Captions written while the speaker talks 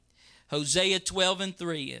Hosea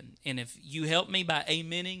 12:3. And if you help me by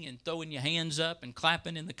amening and throwing your hands up and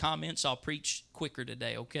clapping in the comments, I'll preach quicker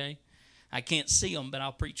today, okay? I can't see them, but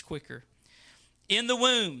I'll preach quicker. In the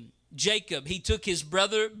womb, Jacob, he took his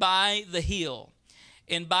brother by the heel,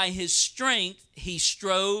 and by his strength he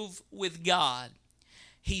strove with God.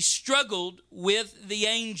 He struggled with the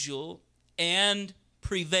angel and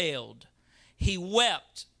prevailed. He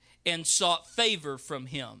wept and sought favor from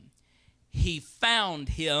him. He found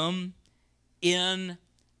him in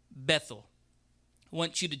Bethel. I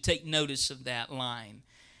want you to take notice of that line.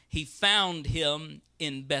 He found him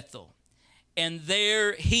in Bethel. And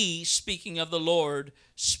there he, speaking of the Lord,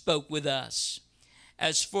 spoke with us.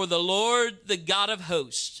 As for the Lord, the God of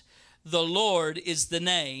hosts, the Lord is the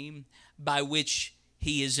name by which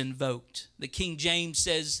he is invoked. The King James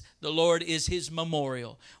says the Lord is his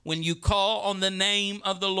memorial. When you call on the name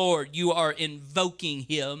of the Lord, you are invoking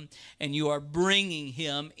him and you are bringing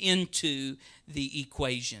him into the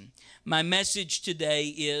equation. My message today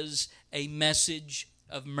is a message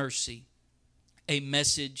of mercy. A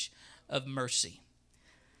message of mercy.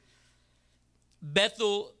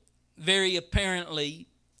 Bethel, very apparently,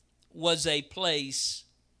 was a place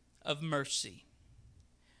of mercy.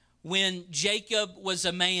 When Jacob was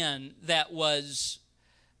a man that was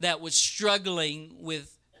struggling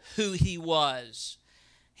with who he was,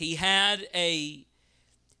 he had a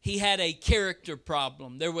character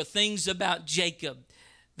problem. There were things about Jacob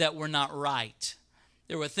that were not right.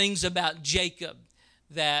 There were things about Jacob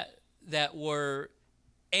that were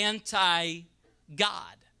anti-God.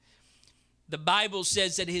 The Bible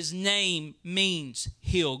says that his name means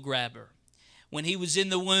heel grabber. When he was in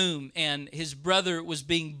the womb and his brother was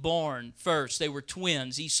being born first, they were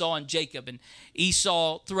twins, Esau and Jacob, and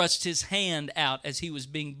Esau thrust his hand out as he was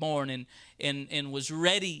being born and was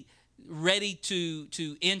ready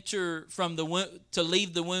to enter from the womb, to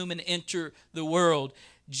leave the womb and enter the world.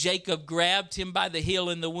 Jacob grabbed him by the heel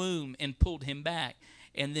in the womb and pulled him back,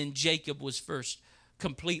 and then Jacob was first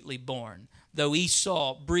completely born. Though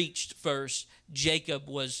Esau breached first, Jacob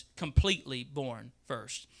was completely born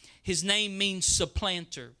first. His name means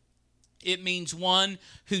supplanter. It means one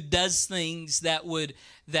who does things that would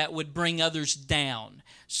bring others down.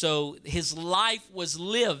 So his life was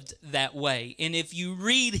lived that way. And if you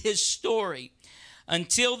read his story,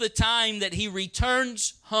 until the time that he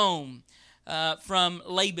returns home from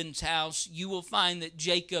Laban's house, you will find that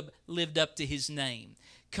Jacob lived up to his name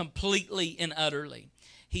completely and utterly.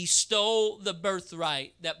 He stole the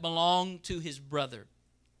birthright that belonged to his brother.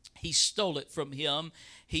 He stole it from him.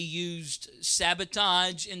 He used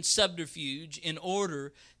sabotage and subterfuge in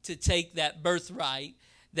order to take that birthright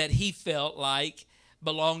that he felt like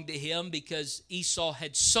belonged to him because Esau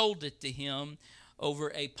had sold it to him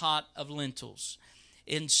over a pot of lentils.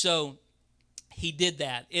 And so he did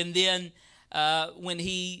that. And then when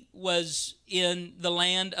he was in the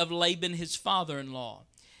land of Laban, his father-in-law,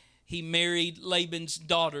 he married Laban's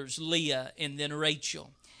daughters, Leah and then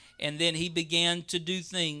Rachel. And then he began to do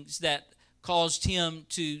things that caused him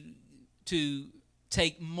to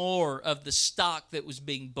take more of the stock that was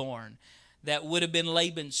being born. That would have been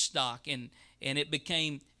Laban's stock, and it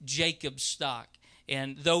became Jacob's stock.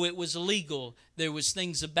 And though it was illegal, there was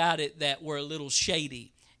things about it that were a little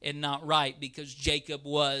shady and not right because Jacob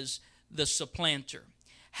was the supplanter.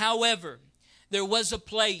 However, there was a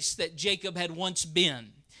place that Jacob had once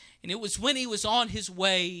been, and it was when he was on his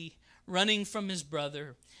way running from his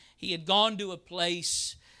brother. He had gone to a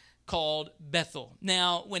place called Bethel.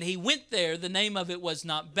 Now, when he went there, the name of it was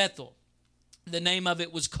not Bethel. The name of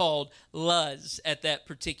it was called Luz at that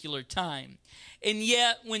particular time. And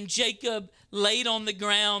yet, when Jacob laid on the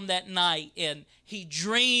ground that night and he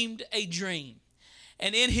dreamed a dream,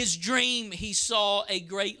 and in his dream he saw a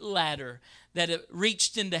great ladder that it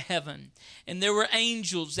reached into heaven. And there were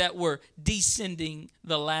angels that were descending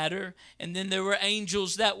the ladder, and then there were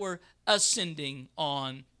angels that were ascending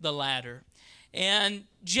on the ladder. And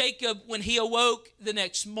Jacob, when he awoke the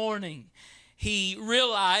next morning, he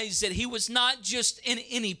realized that he was not just in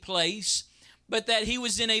any place, but that he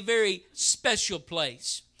was in a very special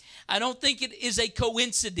place. I don't think it is a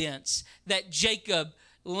coincidence that Jacob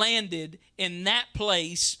landed in that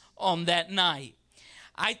place on that night.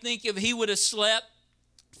 I think if he would have slept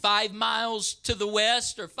 5 miles to the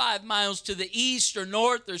west or 5 miles to the east or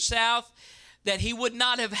north or south, that he would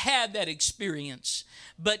not have had that experience.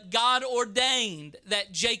 But God ordained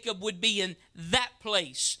that Jacob would be in that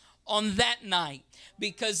place on that night,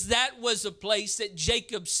 because that was a place that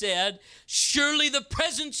Jacob said, surely the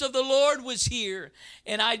presence of the Lord was here,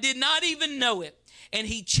 and I did not even know it. And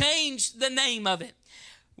he changed the name of it.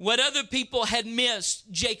 What other people had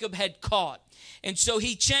missed, Jacob had caught. And so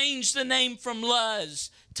he changed the name from Luz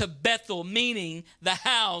to Bethel, meaning the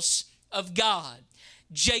house of God.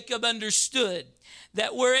 Jacob understood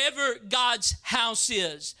that wherever God's house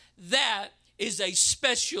is, that is a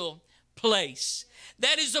special place.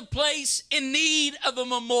 That is a place in need of a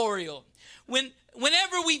memorial.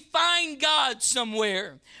 Whenever we find God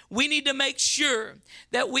somewhere, we need to make sure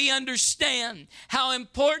that we understand how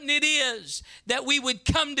important it is that we would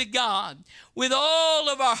come to God with all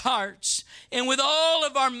of our hearts and with all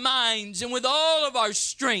of our minds and with all of our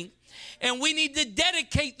strength. And we need to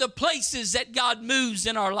dedicate the places that God moves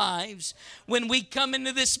in our lives. When we come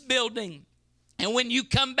into this building and when you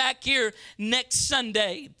come back here next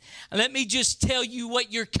Sunday, let me just tell you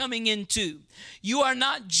what you're coming into. You are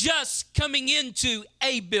not just coming into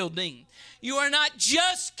a building. You are not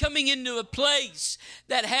just coming into a place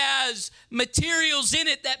that has materials in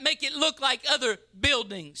it that make it look like other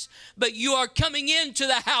buildings, but you are coming into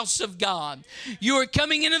the house of God. You are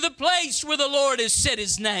coming into the place where the Lord has set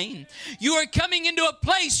his name. You are coming into a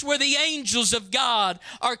place where the angels of God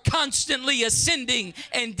are constantly ascending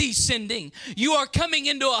and descending. You are coming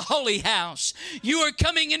into a holy house. You are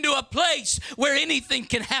coming into a place where anything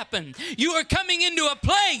can happen. You are coming into a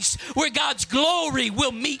place where God's glory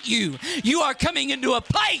will meet you. You are coming into a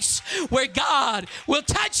place where God will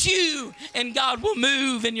touch you and God will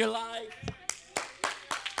move in your life.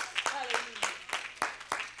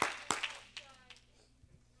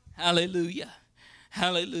 Hallelujah.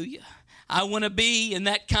 Hallelujah. I want to be in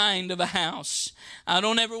that kind of a house. I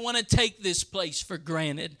don't ever want to take this place for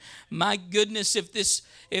granted. My goodness, if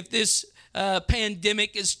this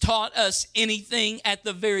pandemic has taught us anything, at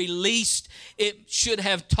the very least, it should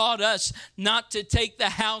have taught us not to take the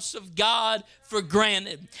house of God for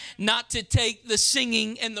granted, not to take the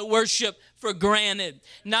singing and the worship for granted,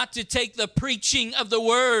 not to take the preaching of the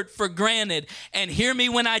word for granted. And hear me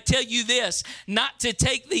when I tell you this, not to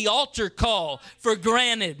take the altar call for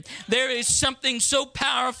granted. There is something so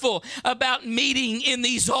powerful about meeting in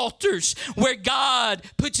these altars where God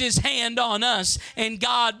puts his hand on us and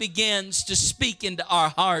God begins to speak into our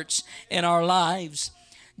hearts and our lives.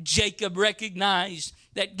 Jacob recognized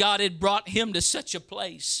that God had brought him to such a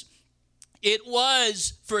place. It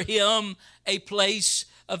was for him a place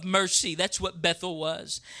of mercy. That's what Bethel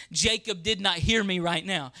was. Jacob did not, hear me right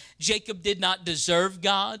now, Jacob did not deserve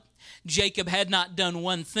God. Jacob had not done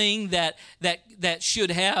one thing that should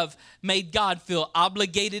have made God feel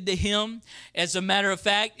obligated to him. As a matter of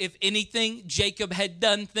fact, if anything, Jacob had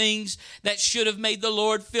done things that should have made the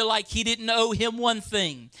Lord feel like he didn't owe him one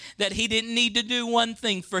thing, that he didn't need to do one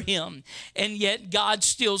thing for him. And yet God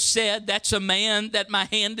still said, that's a man that my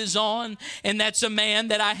hand is on, and that's a man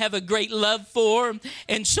that I have a great love for.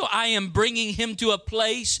 And so I am bringing him to a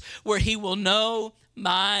place where he will know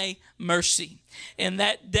my mercy. And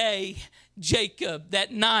that day, that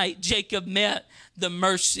night, Jacob met the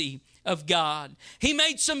mercy of God. He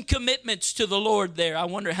made some commitments to the Lord there. I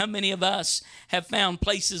wonder how many of us have found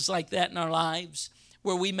places like that in our lives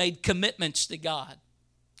where we made commitments to God,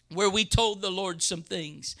 where we told the Lord some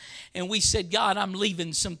things and we said, God, I'm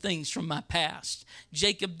leaving some things from my past.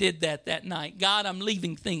 Jacob did that night. God, I'm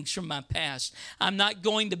leaving things from my past. I'm not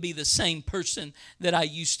going to be the same person that I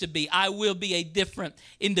used to be. I will be a different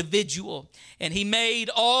individual. And he made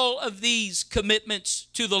all of these commitments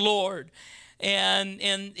to the Lord. And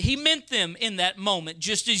he meant them in that moment,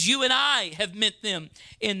 just as you and I have meant them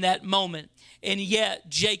in that moment. And yet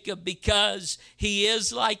Jacob, because he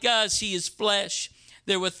is like us, he is flesh,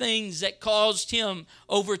 there were things that caused him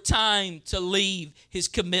over time to leave his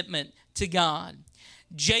commitment to God.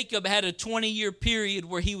 Jacob had a 20-year period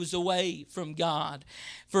where he was away from God.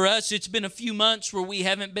 For us, it's been a few months where we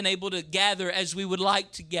haven't been able to gather as we would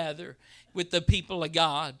like to gather with the people of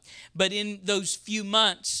God. But in those few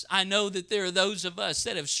months, I know that there are those of us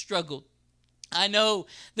that have struggled. I know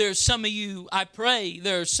there are some of you, I pray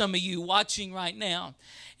there are some of you watching right now,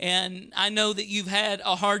 and I know that you've had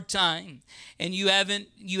a hard time and you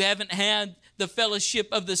haven't had the fellowship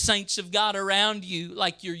of the saints of God around you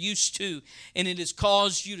like you're used to, and it has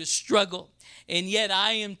caused you to struggle. And yet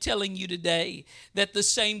I am telling you today that the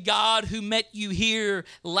same God who met you here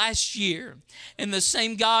last year and the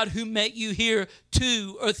same God who met you here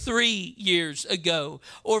 2 or 3 years ago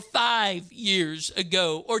or 5 years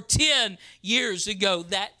ago or 10 years ago,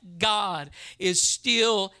 that God is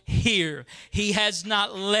still here. He has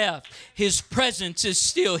not left. His presence is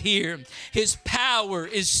still here. His power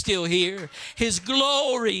is still here. His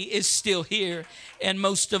glory is still here. And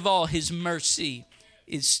most of all, his mercy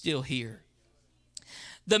is still here.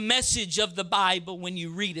 The message of the Bible, when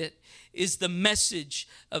you read it, is the message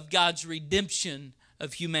of God's redemption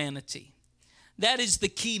of humanity. That is the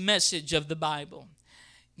key message of the Bible.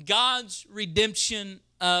 God's redemption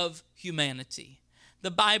of humanity.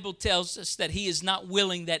 The Bible tells us that he is not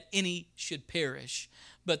willing that any should perish,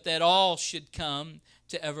 but that all should come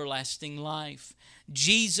to everlasting life.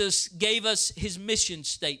 Jesus gave us his mission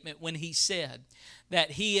statement when he said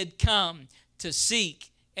that he had come to seek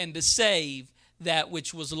and to save that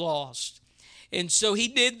which was lost. And so he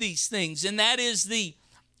did these things, and that is the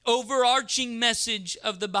overarching message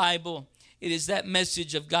of the Bible. It is that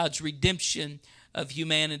message of God's redemption of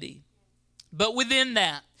humanity. But within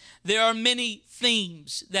that, there are many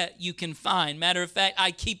themes that you can find. Matter of fact,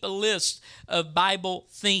 I keep a list of Bible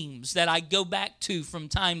themes that I go back to from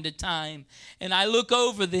time to time. And I look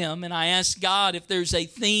over them and I ask God if there's a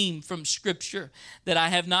theme from Scripture that I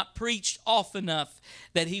have not preached often enough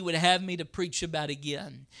that he would have me to preach about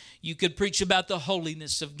again. You could preach about the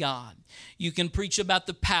holiness of God. You can preach about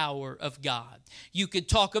the power of God. You could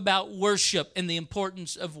talk about worship and the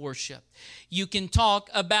importance of worship. You can talk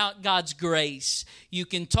about God's grace. You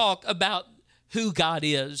can talk about who God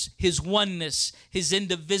is, his oneness, his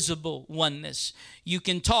indivisible oneness. You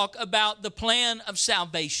can talk about the plan of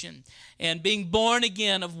salvation and being born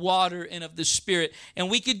again of water and of the Spirit. And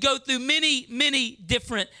we could go through many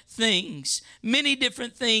different things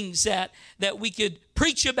that we could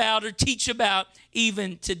preach about or teach about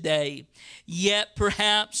even today. Yet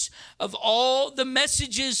perhaps of all the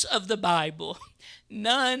messages of the Bible,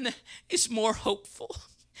 none is more hopeful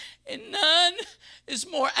and none is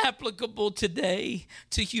more applicable today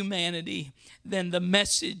to humanity than the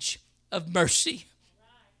message of mercy.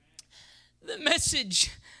 The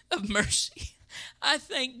message of mercy. I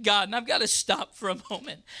thank God, and I've got to stop for a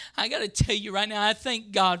moment. I got to tell you right now, I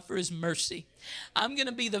thank God for his mercy. I'm going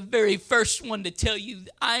to be the very first one to tell you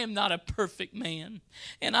I am not a perfect man,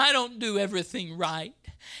 and I don't do everything right.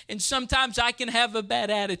 And sometimes I can have a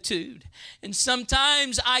bad attitude. And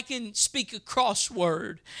sometimes I can speak a cross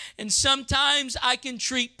word. And sometimes I can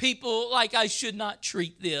treat people like I should not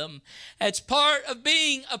treat them. That's part of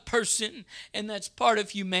being a person, and that's part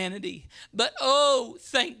of humanity. But oh,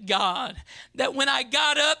 thank God that when I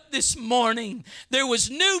got up this morning, there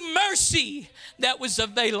was new mercy that was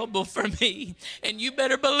available for me. And you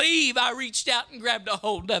better believe I reached out and grabbed a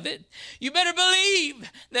hold of it. You better believe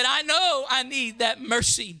that I know I need that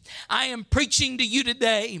mercy. I am preaching to you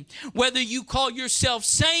today, whether you call yourself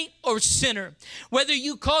saint or sinner, whether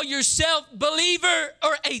you call yourself believer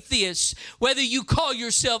or atheist, whether you call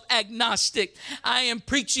yourself agnostic, I am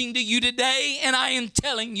preaching to you today, and I am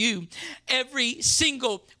telling you, every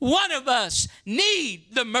single one of us need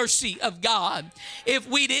the mercy of God. If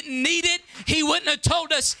we didn't need it, he wouldn't have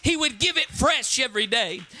told us he would give it fresh every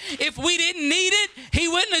day. If we didn't need it, he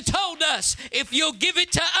wouldn't have told us, if you'll give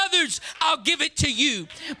it to others, I'll give it to you.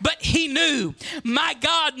 But he knew, my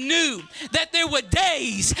God knew that there were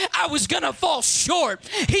days I was going to fall short.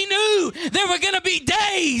 He knew there were going to be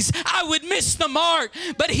days I would miss the mark.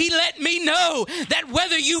 But he let me know that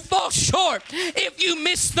whether you fall short, if you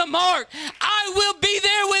miss the mark, I will be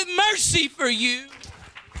there with mercy for you.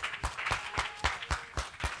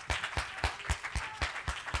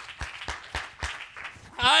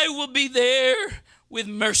 I will be there with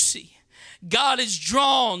mercy. God is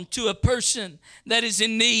drawn to a person that is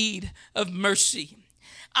in need of mercy.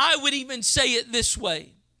 I would even say it this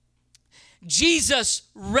way. Jesus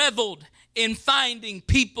reveled in finding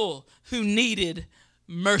people who needed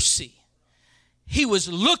mercy. He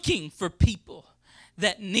was looking for people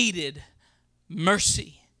that needed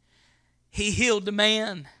mercy. He healed a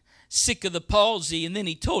man sick of the palsy, and then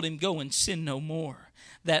he told him, go and sin no more.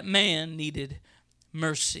 That man needed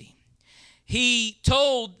mercy. He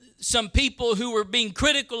told some people who were being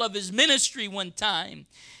critical of his ministry one time,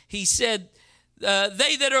 he said,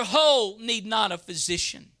 they that are whole need not a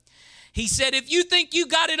physician. He said, if you think you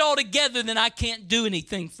got it all together, then I can't do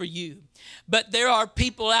anything for you. But there are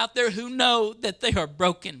people out there who know that they are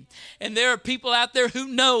broken. And there are people out there who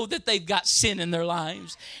know that they've got sin in their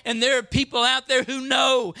lives. And there are people out there who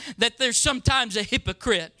know that they're sometimes a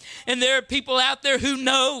hypocrite. And there are people out there who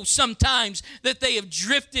know sometimes that they have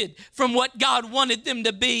drifted from what God wanted them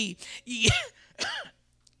to be.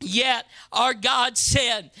 Yet our God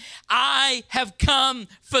said, I have come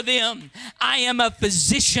for them. I am a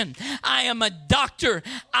physician. I am a doctor.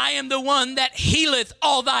 I am the one that healeth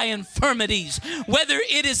all thy infirmities. Whether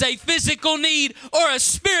it is a physical need or a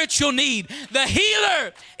spiritual need, the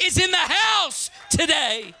healer is in the house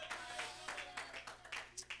today.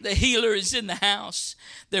 The healer is in the house.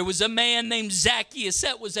 There was a man named Zacchaeus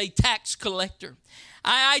that was a tax collector.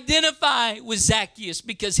 I identify with Zacchaeus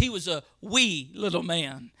because he was a wee little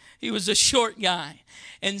man. He was a short guy.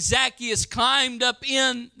 And Zacchaeus climbed up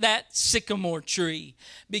in that sycamore tree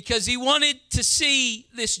because he wanted to see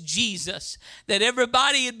this Jesus that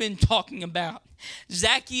everybody had been talking about.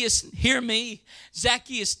 Zacchaeus, hear me,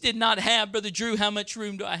 Zacchaeus did not have, Brother Drew, how much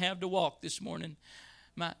room do I have to walk this morning?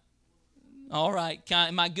 All right,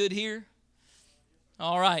 am I good here?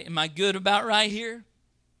 All right, am I good about right here?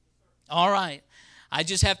 All right, I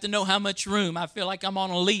just have to know how much room. I feel like I'm on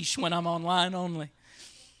a leash when I'm online only.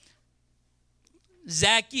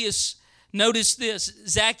 Zacchaeus, notice this,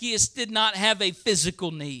 Zacchaeus did not have a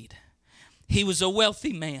physical need. He was a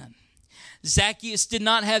wealthy man. Zacchaeus did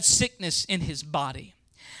not have sickness in his body.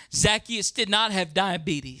 Zacchaeus did not have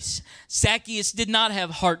diabetes. Zacchaeus did not have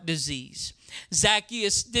heart disease.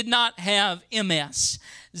 Zacchaeus did not have MS.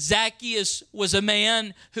 Zacchaeus was a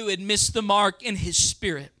man who had missed the mark in his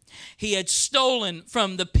spirit. He had stolen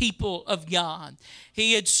from the people of God.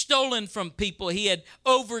 He had stolen from people. He had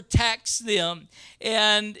overtaxed them.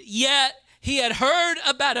 And yet he had heard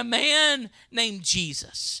about a man named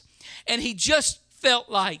Jesus. And he just felt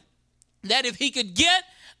like that if he could get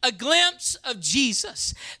a glimpse of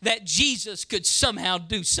Jesus, that Jesus could somehow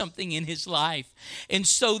do something in his life. And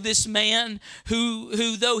so this man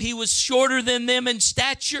who though he was shorter than them in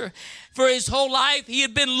stature, for his whole life, he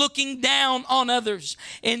had been looking down on others.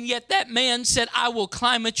 And yet that man said, I will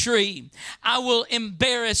climb a tree. I will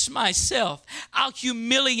embarrass myself. I'll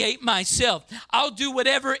humiliate myself. I'll do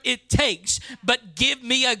whatever it takes, but give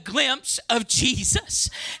me a glimpse of Jesus.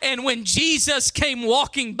 And when Jesus came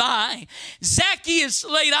walking by, Zacchaeus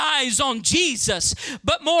laid eyes on Jesus.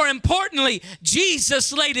 But more importantly,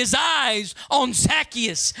 Jesus laid his eyes on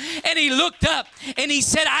Zacchaeus. And he looked up and he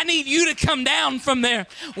said, I need you to come down from there.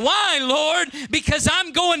 Why, Lord? Because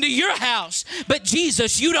I'm going to your house. But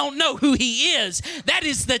Jesus, you don't know who he is. That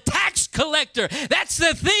is the tax collector. That's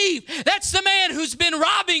the thief. That's the man who's been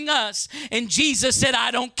robbing us. And Jesus said, I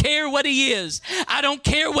don't care what he is. I don't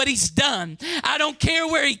care what he's done. I don't care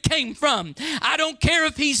where he came from. I don't care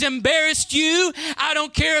if he's embarrassed you. I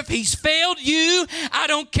don't care if he's failed you. I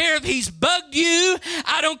don't care if he's bugged you.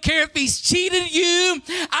 I don't care if he's cheated you.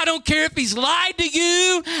 I don't care if he's lied to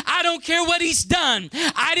you. I don't care what he's done.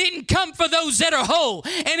 I didn't come for those that are whole.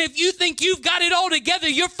 And if you think you've got it all together,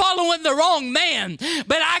 you're following the wrong man.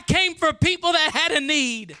 But I came for people that had a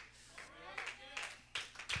need.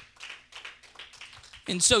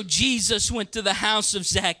 And so Jesus went to the house of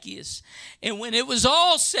Zacchaeus. And when it was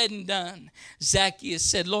all said and done, Zacchaeus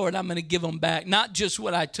said, Lord, I'm going to give them back. Not just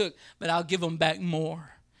what I took, but I'll give them back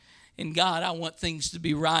more. And God, I want things to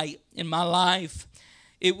be right in my life.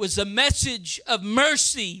 It was a message of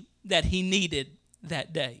mercy that he needed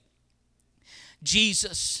that day.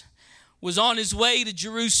 Jesus was on his way to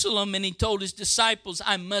Jerusalem, and he told his disciples,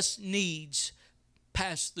 I must needs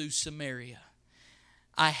pass through Samaria.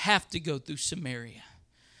 I have to go through Samaria.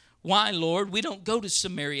 Why, Lord? We don't go to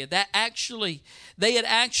Samaria. They had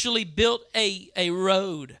actually built a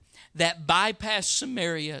road that bypassed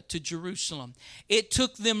Samaria to Jerusalem. It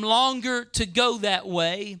took them longer to go that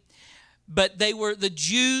way, but the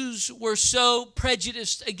Jews were so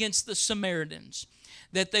prejudiced against the Samaritans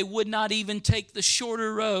that they would not even take the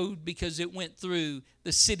shorter road because it went through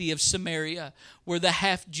the city of Samaria, where the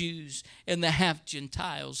half-Jews and the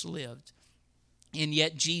half-Gentiles lived. And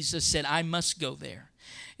yet Jesus said, I must go there.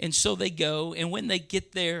 And so they go, and when they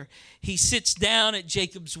get there, he sits down at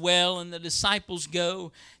Jacob's well, and the disciples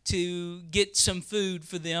go to get some food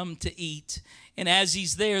for them to eat. And as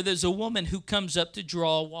he's there, there's a woman who comes up to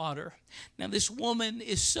draw water. Now, this woman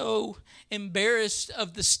is so embarrassed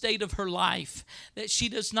of the state of her life that she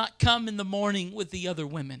does not come in the morning with the other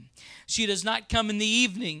women. She does not come in the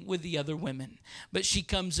evening with the other women, but she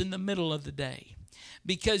comes in the middle of the day,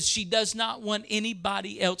 because she does not want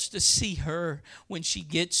anybody else to see her when she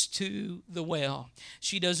gets to the well.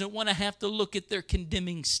 She doesn't want to have to look at their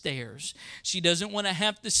condemning stares. She doesn't want to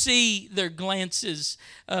have to see their glances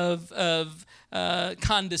of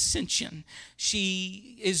condescension.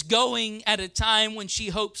 She is going at a time when she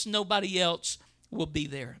hopes nobody else will be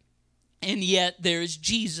there. And yet there is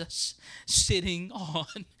Jesus sitting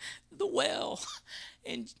on the well.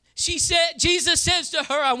 And Jesus says to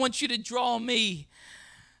her, I want you to draw me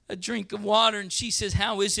a drink of water. And she says,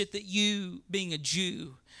 how is it that you, being a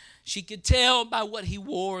Jew, She could tell by what he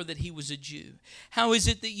wore that he was a Jew. How is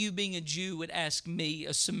it that you, being a Jew, would ask me,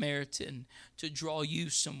 a Samaritan, to draw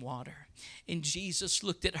you some water? And Jesus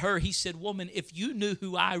looked at her. He said, woman, if you knew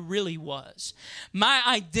who I really was, my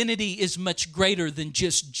identity is much greater than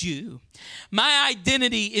just Jew. My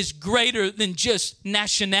identity is greater than just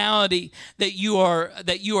nationality that you are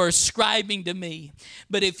ascribing to me.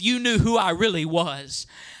 But if you knew who I really was,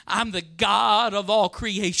 I'm the God of all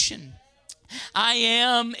creation. I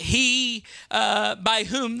am he by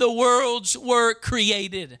whom the worlds were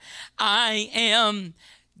created. I am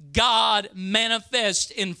God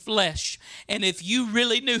manifest in flesh. And if you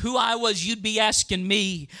really knew who I was, you'd be asking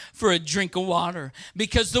me for a drink of water.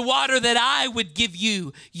 Because the water that I would give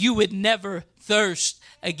you, you would never thirst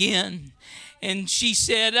again. And she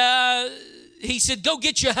said, he said, go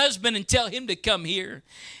get your husband and tell him to come here.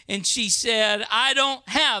 And she said, I don't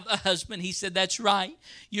have a husband. He said, that's right.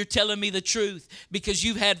 You're telling me the truth because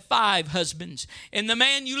you've had 5 husbands. And the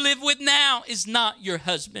man you live with now is not your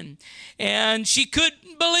husband. And she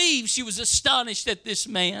couldn't believe. She was astonished at this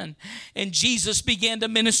man. And Jesus began to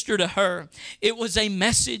minister to her. It was a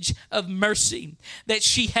message of mercy, that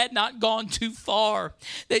she had not gone too far,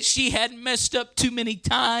 that she hadn't messed up too many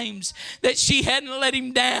times, that she hadn't let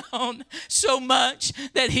him down so much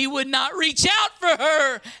that he would not reach out for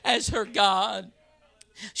her as her God.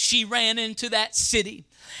 She ran into that city.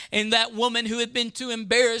 And that woman who had been too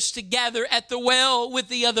embarrassed to gather at the well with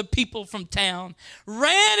the other people from town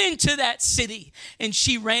ran into that city. And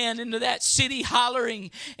she ran into that city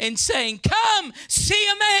hollering and saying, come see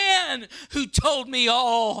a man who told me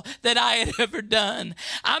all that I had ever done.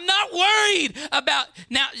 I'm not worried about,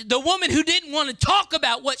 now the woman who didn't want to talk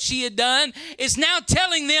about what she had done is now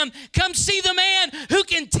telling them, come see the man who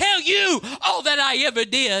can tell you all that I ever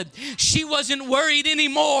did. She wasn't worried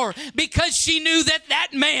anymore because she knew that that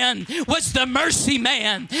man was the mercy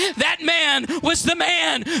man. That man was the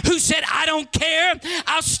man who said, I don't care.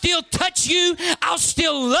 I'll still touch you. I'll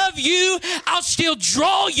still love you. I'll still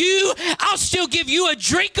draw you. I'll still give you a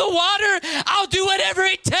drink of water. I'll do whatever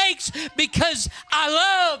it takes because I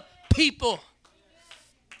love people.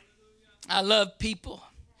 I love people.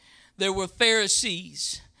 There were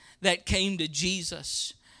Pharisees that came to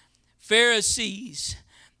Jesus. Pharisees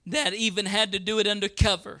that even had to do it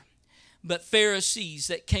undercover. But Pharisees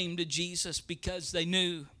that came to Jesus because they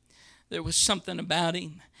knew there was something about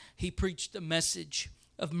him. He preached a message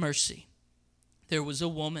of mercy. There was a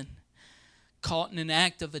woman caught in an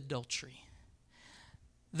act of adultery.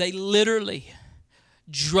 They literally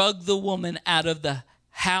drugged the woman out of the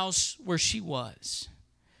house where she was.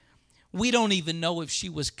 We don't even know if she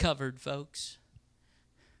was covered, folks.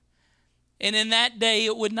 And in that day,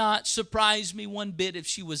 it would not surprise me one bit if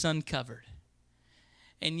she was uncovered.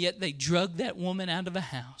 And yet they drugged that woman out of a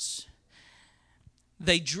house.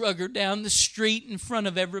 They drug her down the street in front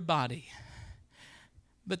of everybody.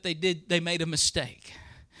 But they made a mistake.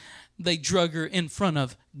 They drug her in front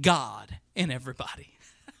of God and everybody.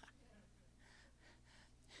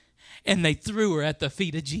 And they threw her at the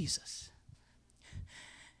feet of Jesus.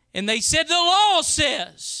 And they said, the law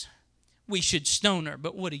says we should stone her,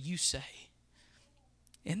 but what do you say?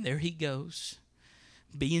 And there he goes,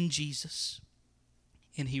 being Jesus.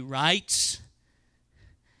 And he writes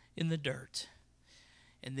in the dirt.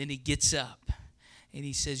 And then he gets up and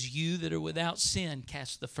he says, you that are without sin,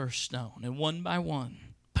 cast the first stone. And one by one,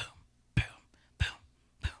 boom, boom, boom,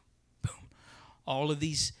 boom, boom. All of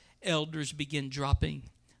these elders begin dropping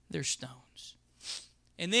their stones.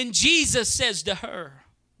 And then Jesus says to her,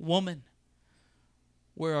 woman,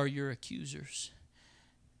 where are your accusers?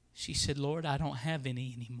 She said, Lord, I don't have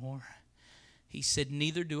any anymore. He said,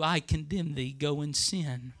 neither do I condemn thee. Go and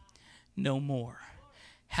sin no more.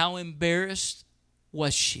 How embarrassed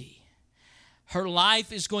was she? Her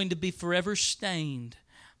life is going to be forever stained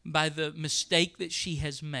by the mistake that she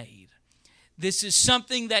has made. This is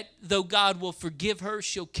something that, though God will forgive her,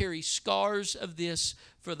 she'll carry scars of this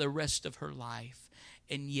for the rest of her life.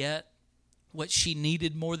 And yet, what she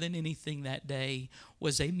needed more than anything that day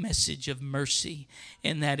was a message of mercy.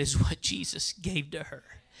 And that is what Jesus gave to her.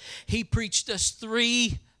 He preached us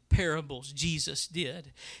 3 parables, Jesus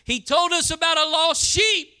did. He told us about a lost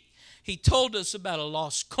sheep. He told us about a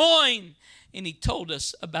lost coin. And he told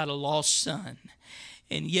us about a lost son.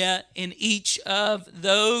 And yet, in each of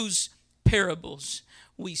those parables,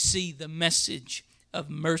 we see the message of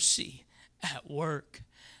mercy at work.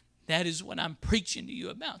 That is what I'm preaching to you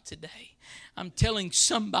about today. I'm telling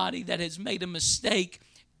somebody that has made a mistake,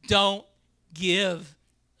 don't give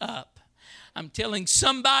up. I'm telling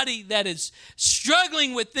somebody that is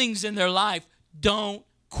struggling with things in their life, don't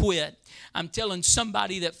quit. I'm telling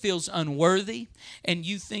somebody that feels unworthy and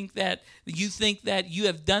you think that you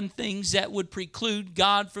have done things that would preclude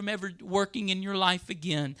God from ever working in your life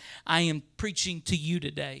again. I am preaching to you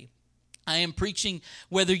today. I am preaching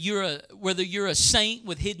whether you're a saint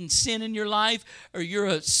with hidden sin in your life or you're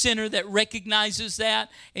a sinner that recognizes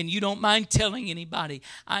that and you don't mind telling anybody.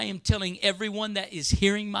 I am telling everyone that is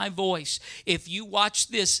hearing my voice, if you watch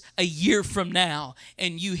this a year from now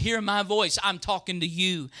and you hear my voice, I'm talking to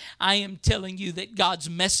you. I am telling you that God's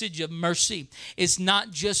message of mercy is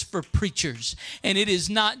not just for preachers and it is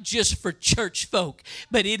not just for church folk,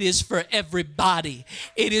 but it is for everybody.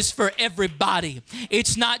 It is for everybody.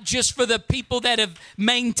 It's not just for the people that have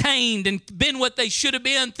maintained and been what they should have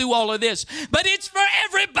been through all of this, but it's for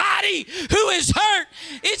everybody who is hurt.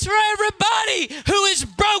 It's for everybody who is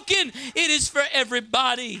broken. It is for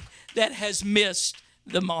everybody that has missed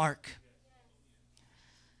the mark.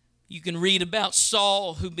 You can read about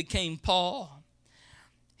Saul, who became Paul.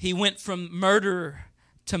 He went from murderer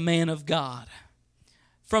to man of God,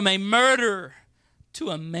 from a murderer to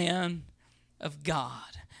a man of God.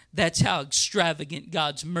 That's how extravagant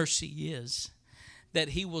God's mercy is, that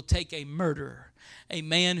he will take a murderer, a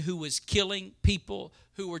man who was killing people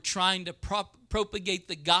who were trying to propagate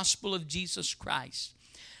the gospel of Jesus Christ,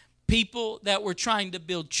 people that were trying to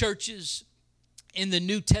build churches in the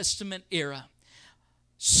New Testament era.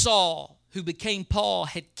 Saul, who became Paul,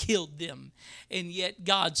 had killed them. And yet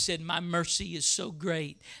God said, my mercy is so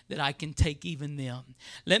great that I can take even them.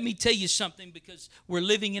 Let me tell you something, because we're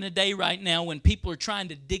living in a day right now when people are trying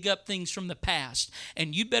to dig up things from the past.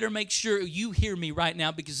 And you better make sure you hear me right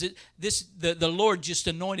now, because the Lord just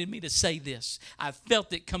anointed me to say this. I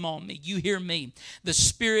felt it come on me. You hear me. The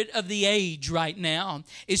spirit of the age right now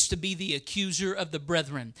is to be the accuser of the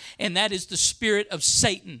brethren. And that is the spirit of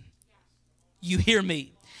Satan. You hear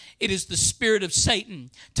me. It is the spirit of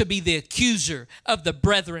Satan to be the accuser of the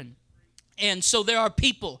brethren. And so there are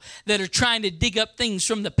people that are trying to dig up things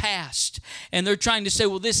from the past. And they're trying to say,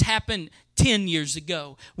 well, this happened 10 years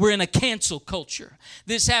ago. We're in a cancel culture.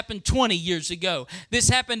 This happened 20 years ago. This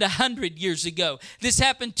happened 100 years ago. This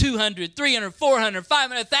happened 200, 300, 400,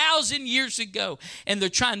 500, 1,000 years ago. And they're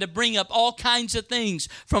trying to bring up all kinds of things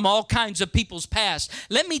from all kinds of people's past.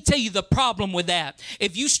 Let me tell you the problem with that.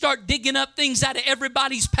 If you start digging up things out of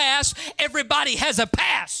everybody's past, everybody has a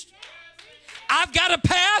past. I've got a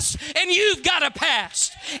past and you've got a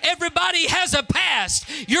past. Everybody has a past.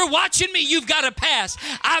 You're watching me, you've got a past.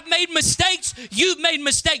 I've made mistakes, you've made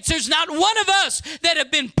mistakes. There's not one of us that have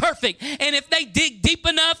been perfect. And if they dig deep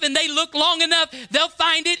enough and they look long enough, they'll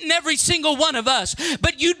find it in every single one of us.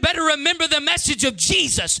 But you'd better remember the message of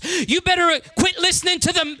Jesus. You better quit listening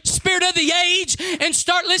to the spirit of the age and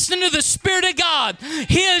start listening to the Spirit of God.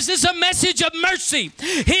 His is a message of mercy.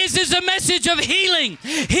 His is a message of healing.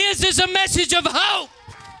 His is a message of hope.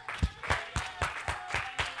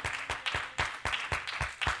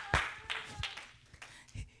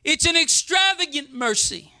 It's an extravagant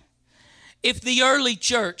mercy. If the early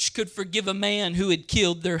church could forgive a man who had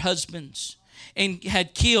killed their husbands and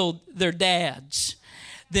had killed their dads,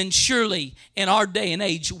 then surely in our day and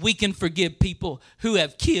age we can forgive people who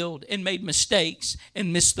have killed and made mistakes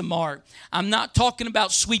and missed the mark. I'm not talking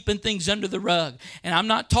about sweeping things under the rug, and I'm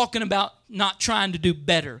not talking about not trying to do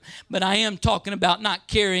better, but I am talking about not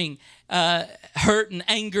carrying hurt and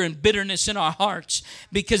anger and bitterness in our hearts,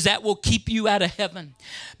 because that will keep you out of heaven.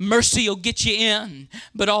 Mercy will get you in,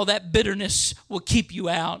 but all that bitterness will keep you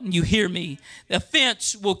out. And you hear me? The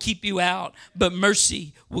offense will keep you out, but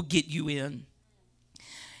mercy will get you in.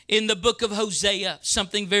 In the book of Hosea,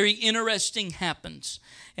 something very interesting happens.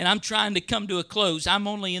 And I'm trying to come to a close. I'm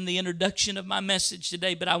only in the introduction of my message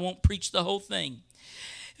today, but I won't preach the whole thing.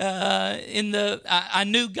 I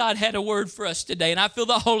knew God had a word for us today, and I feel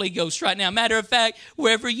the Holy Ghost right now. Matter of fact,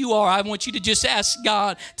 wherever you are, I want you to just ask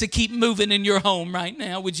God to keep moving in your home right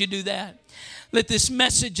now. Would you do that? Let this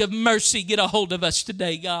message of mercy get a hold of us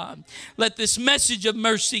today, God. Let this message of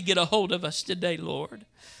mercy get a hold of us today, Lord.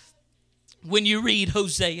 When you read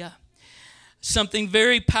Hosea, something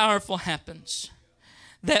very powerful happens.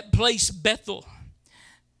 That place, Bethel,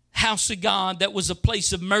 house of God, that was a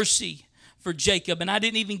place of mercy for Jacob. And I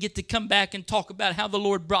didn't even get to come back and talk about how the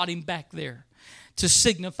Lord brought him back there to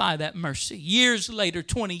signify that mercy. Years later,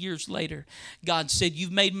 20 years later, God said,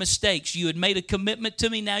 you've made mistakes. You had made a commitment to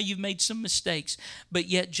me. Now you've made some mistakes. But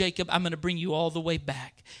yet, Jacob, I'm going to bring you all the way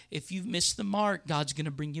back. If you've missed the mark, God's going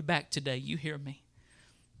to bring you back today. You hear me?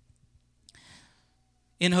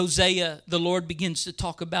 In Hosea, the Lord begins to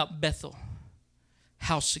talk about Bethel,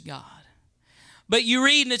 house of God. But you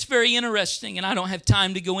read, and it's very interesting, and I don't have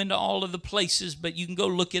time to go into all of the places, but you can go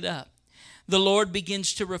look it up. the Lord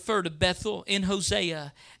begins to refer to Bethel in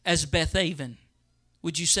Hosea as Bethaven.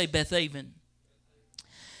 Would you say Bethaven?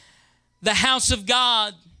 The house of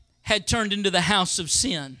God had turned into the house of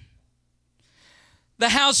sin. The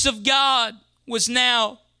house of God was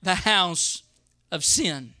now the house of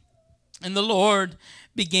sin. And the Lord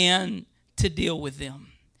began to deal with them.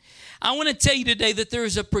 I want to tell you today that there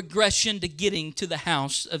is a progression to getting to the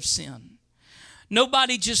house of sin.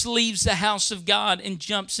 Nobody just leaves the house of God and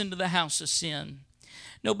jumps into the house of sin.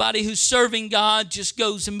 Nobody who's serving God just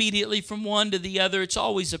goes immediately from one to the other. It's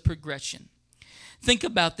always a progression. Think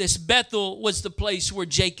about this. Bethel was the place where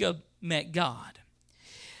Jacob met God.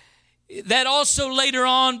 That also later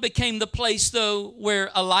on became the place, though,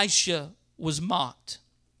 where Elisha was mocked.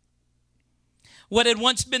 What had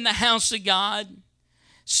once been the house of God,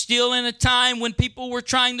 still in a time when people were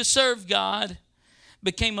trying to serve God,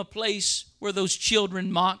 became a place where those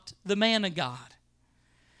children mocked the man of God.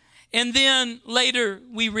 And then later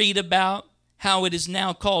we read about how it is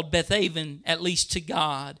now called Bethaven, at least to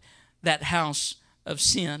God, that house of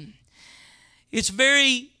sin. It's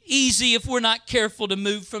very easy, if we're not careful, to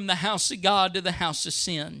move from the house of God to the house of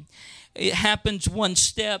sin. It happens one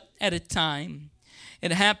step at a time.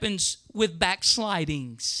 It happens with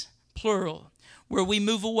backslidings, plural, where we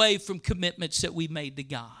move away from commitments that we made to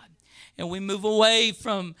God. And we move away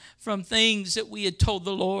from things that we had told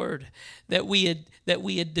the Lord, that we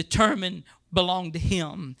had determined belonged to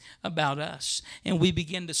Him about us. And we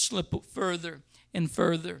begin to slip further and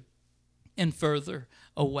further and further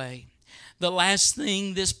away. The last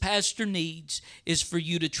thing this pastor needs is for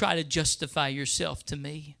you to try to justify yourself to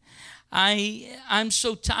me. I'm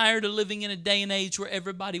so tired of living in a day and age where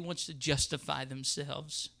everybody wants to justify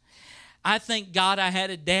themselves. I thank God I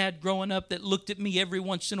had a dad growing up that looked at me every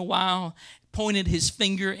once in a while, pointed his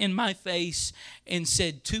finger in my face, and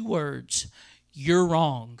said 2 words: "You're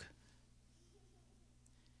wrong.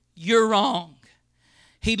 You're wrong."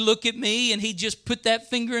 He'd look at me and he'd just put that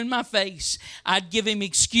finger in my face. I'd give him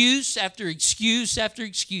excuse after excuse after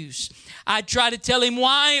excuse. I'd try to tell him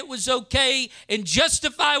why it was okay and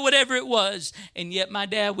justify whatever it was. And yet my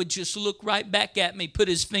dad would just look right back at me, put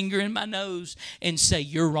his finger in my nose and say,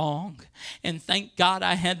 "You're wrong." And thank God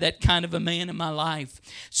I had that kind of a man in my life.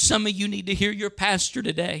 Some of you need to hear your pastor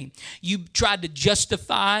today. You tried to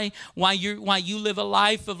justify why you live a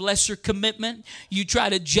life of lesser commitment. You try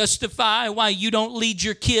to justify why you don't lead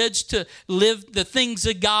your kids to live the things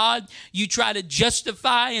of God. You try to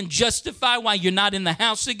justify why you're not in the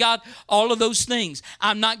house of God. All of those things.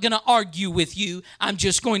 I'm not going to argue with you. I'm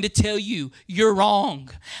just going to tell you, you're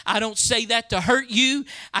wrong. I don't say that to hurt you.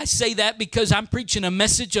 I say that because I'm preaching a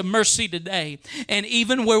message of mercy today. And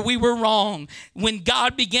even where we were wrong, when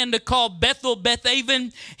God began to call Bethel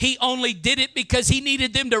Bethaven, He only did it because He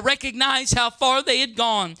needed them to recognize how far they had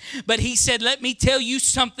gone. But He said, "Let me tell you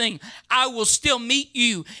something. I will still meet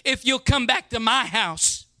you if you'll come back to my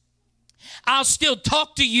house. I'll still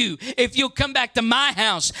talk to you if you'll come back to my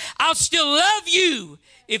house. I'll still love you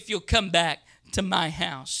if you'll come back to my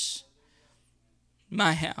house."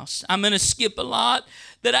 My house. I'm going to skip a lot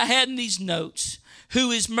that I had in these notes. Who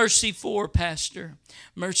is mercy for, Pastor?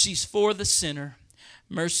 Mercy's for the sinner.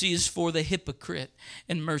 Mercy is for the hypocrite.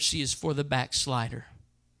 And mercy is for the backslider.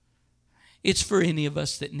 It's for any of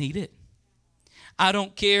us that need it. I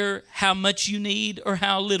don't care how much you need or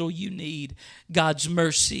how little you need. God's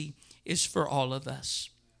mercy is for all of us.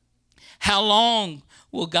 How long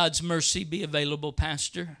will God's mercy be available,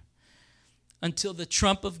 Pastor? Until the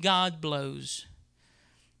trump of God blows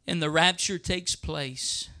and the rapture takes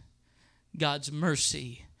place. God's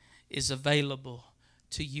mercy is available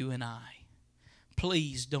to you and I.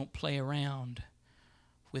 Please don't play around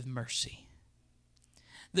with mercy.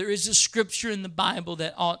 There is a scripture in the Bible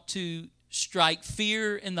that ought to strike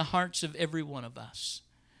fear in the hearts of every one of us.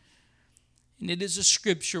 And it is a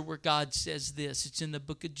scripture where God says this. It's in the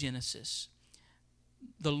book of Genesis.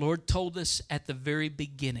 The Lord told us at the very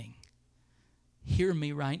beginning. Hear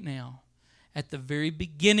me right now. At the very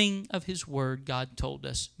beginning of His word, God told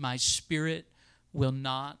us, "My spirit will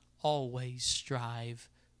not always strive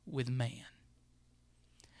with man."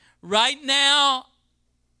 Right now,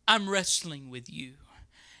 I'm wrestling with you.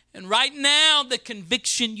 And right now, the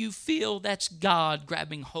conviction you feel, that's God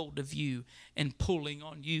grabbing hold of you and pulling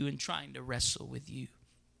on you and trying to wrestle with you.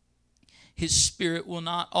 His spirit will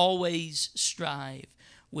not always strive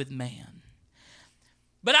with man.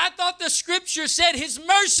 But I thought the scripture said His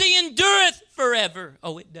mercy endureth forever.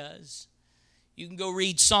 Oh, it does. You can go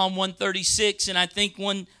read Psalm 136, and I think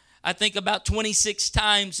about 26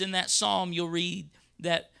 times in that psalm you'll read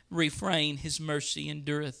that refrain, His mercy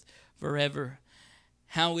endureth forever.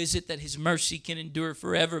 How is it that his mercy can endure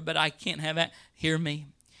forever, but I can't have that? Hear me.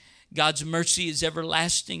 God's mercy is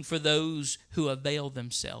everlasting for those who avail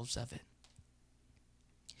themselves of it.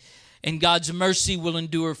 And God's mercy will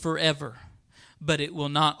endure forever, but it will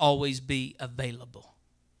not always be available.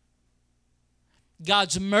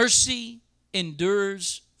 God's mercy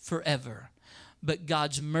endures forever, but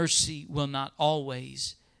God's mercy will not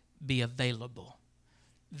always be available.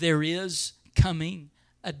 There is coming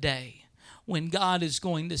a day when God is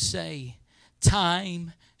going to say,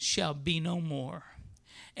 time shall be no more.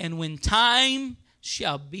 And when time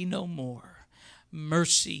shall be no more,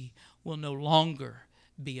 mercy will no longer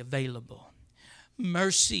be available.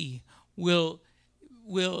 Mercy will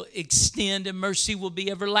extend, and mercy will be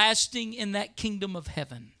everlasting in that kingdom of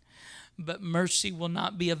heaven. But mercy will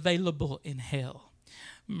not be available in hell.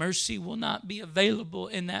 Mercy will not be available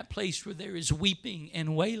in that place where there is weeping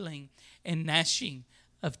and wailing and gnashing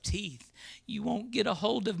of teeth. You won't get a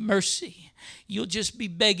hold of mercy. You'll just be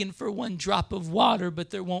begging for one drop of water,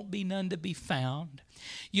 but there won't be none to be found.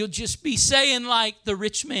 You'll just be saying, like the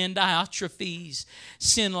rich man Diotrephes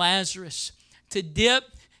sent Lazarus, to dip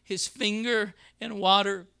his finger in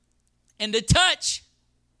water and to touch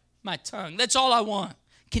my tongue. That's all I want.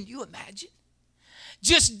 Can you imagine?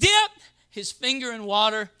 Just dip his finger in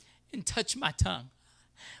water and touch my tongue.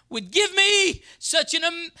 Would give me such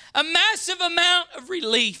a massive amount of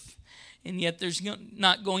relief. And yet there's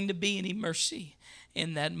not going to be any mercy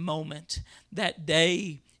in that moment. That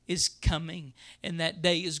day is coming, and that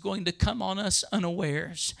day is going to come on us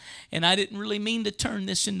unawares. And I didn't really mean to turn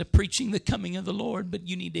this into preaching the coming of the Lord, but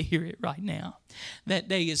you need to hear it right now. That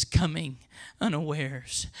day is coming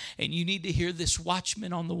unawares, and you need to hear this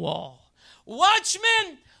watchman on the wall.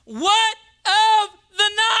 Watchman, what of the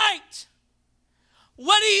night?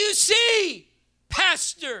 What do you see,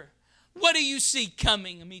 Pastor? What do you see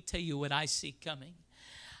coming? Let me tell you what I see coming.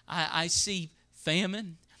 I see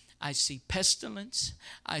famine. I see pestilence.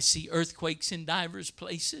 I see earthquakes in divers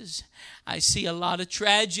places. I see a lot of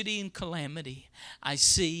tragedy and calamity. I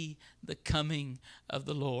see the coming of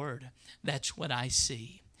the Lord. That's what I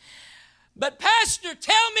see. But Pastor,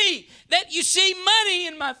 tell me that you see money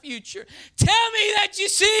in my future. Tell me that you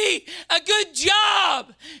see a good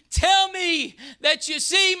job. Tell me that you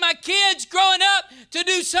see my kids growing up to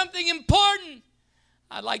do something important.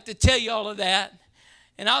 I'd like to tell you all of that.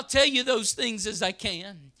 And I'll tell you those things as I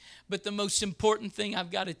can. But the most important thing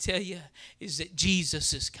I've got to tell you is that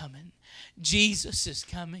Jesus is coming. Jesus is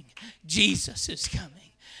coming. Jesus is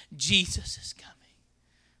coming. Jesus is coming.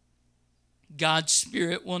 God's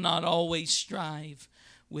Spirit will not always strive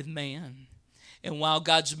with man. And while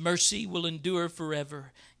God's mercy will endure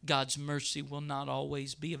forever, God's mercy will not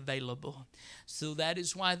always be available. So that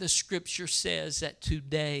is why the Scripture says that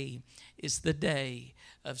today is the day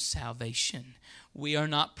of salvation. We are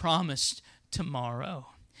not promised tomorrow.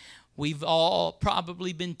 We've all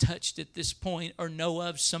probably been touched at this point or know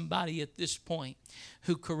of somebody at this point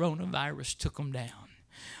who coronavirus took them down.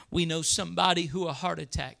 We know somebody who a heart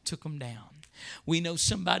attack took them down. We know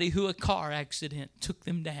somebody who a car accident took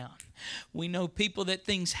them down. We know people that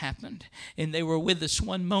things happened and they were with us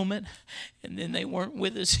one moment and then they weren't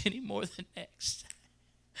with us anymore the next.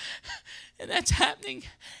 And that's happening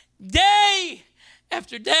day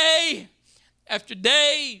after day after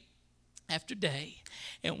day after day.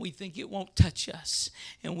 And we think it won't touch us.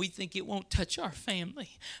 And we think it won't touch our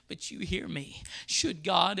family. But you hear me. Should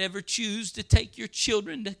God ever choose to take your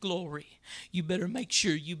children to glory, you better make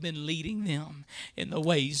sure you've been leading them in the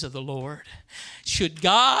ways of the Lord. Should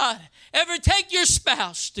God ever take your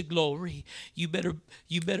spouse to glory, you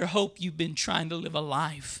better hope you've been trying to live a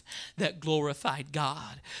life that glorified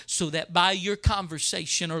God, so that by your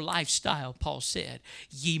conversation or lifestyle, Paul said,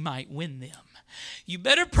 ye might win them. You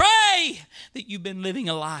better pray that you've been living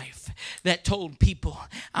a life that told people,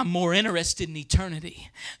 I'm more interested in eternity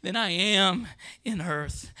than I am in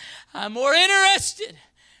earth. I'm more interested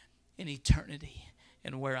in eternity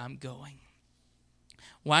and where I'm going.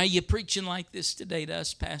 Why are you preaching like this today to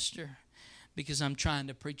us, Pastor? Because I'm trying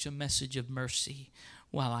to preach a message of mercy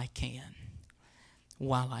while I can.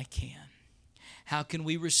 While I can. How can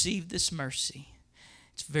we receive this mercy?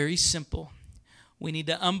 It's very simple. We need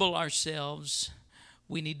to humble ourselves.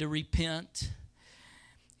 We need to repent.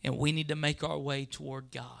 And we need to make our way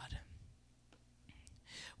toward God.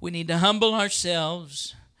 We need to humble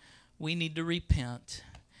ourselves. We need to repent.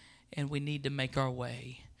 And we need to make our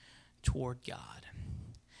way toward God.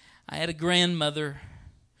 I had a grandmother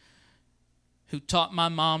who taught my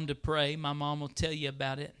mom to pray. My mom will tell you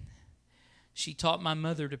about it. She taught my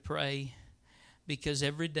mother to pray because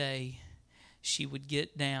every day she would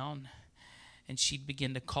get down and she'd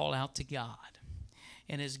begin to call out to God.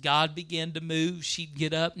 And as God began to move, she'd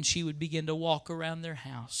get up and she would begin to walk around their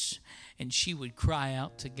house. And she would cry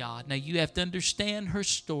out to God. Now you have to understand her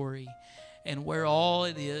story and where all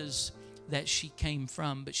it is that she came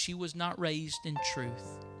from. But she was not raised in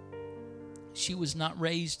truth. She was not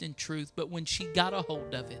raised in truth. But when she got a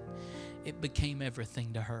hold of it, it became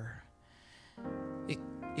everything to her.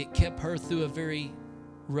 It kept her through a very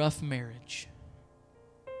rough marriage.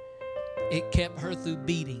 It kept her through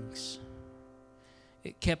beatings.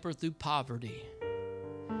 It kept her through poverty.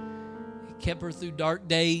 It kept her through dark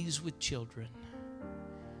days with children.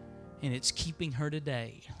 And it's keeping her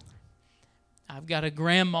today. I've got a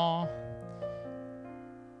grandma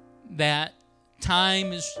that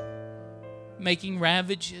time is making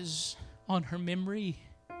ravages on her memory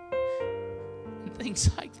and things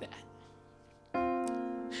like that.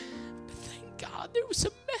 But thank God there was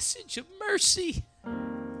a message of mercy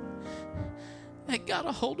that got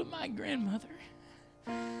a hold of my grandmother.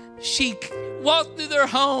 She walked through their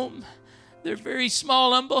home, their very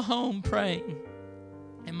small, humble home, praying.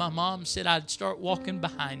 And my mom said I'd start walking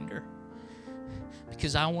behind her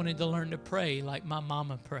because I wanted to learn to pray like my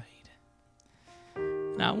mama prayed.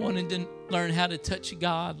 And I wanted to learn how to touch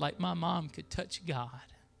God like my mom could touch God.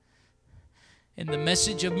 And the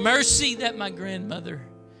message of mercy that my grandmother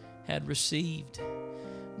had received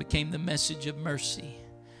became the message of mercy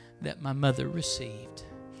that my mother received.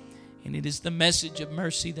 And it is the message of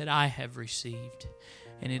mercy that I have received.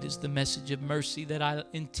 And it is the message of mercy that I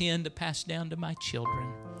intend to pass down to my children.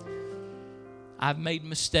 I've made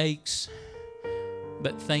mistakes,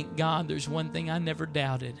 but thank God there's one thing I never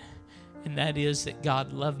doubted, and that is that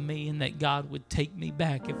God loved me and that God would take me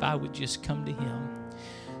back if I would just come to Him.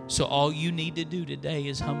 So all you need to do today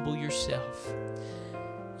is humble yourself.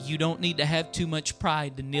 You don't need to have too much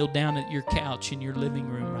pride to kneel down at your couch in your living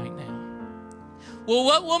room right now. Well,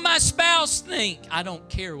 what will my spouse think? I don't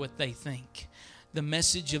care what they think. The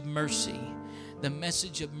message of mercy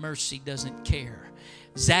doesn't care.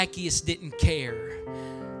 Zacchaeus didn't care.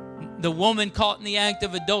 The woman caught in the act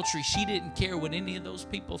of adultery, she didn't care what any of those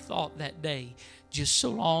people thought that day, just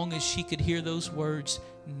so long as she could hear those words,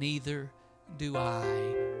 neither do I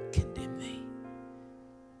condemn thee.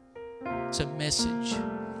 It's a message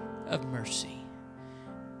of mercy.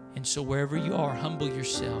 And so wherever you are, humble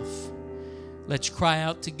yourself. Let's cry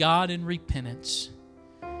out to God in repentance.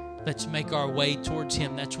 Let's make our way towards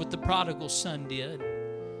Him. That's what the prodigal son did.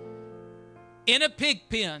 In a pig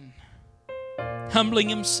pen, humbling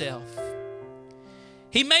himself.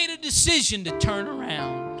 He made a decision to turn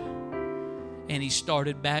around. And he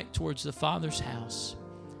started back towards the Father's house.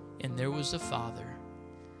 And there was a father,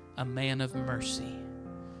 a man of mercy,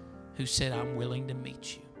 who said, I'm willing to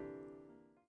meet you.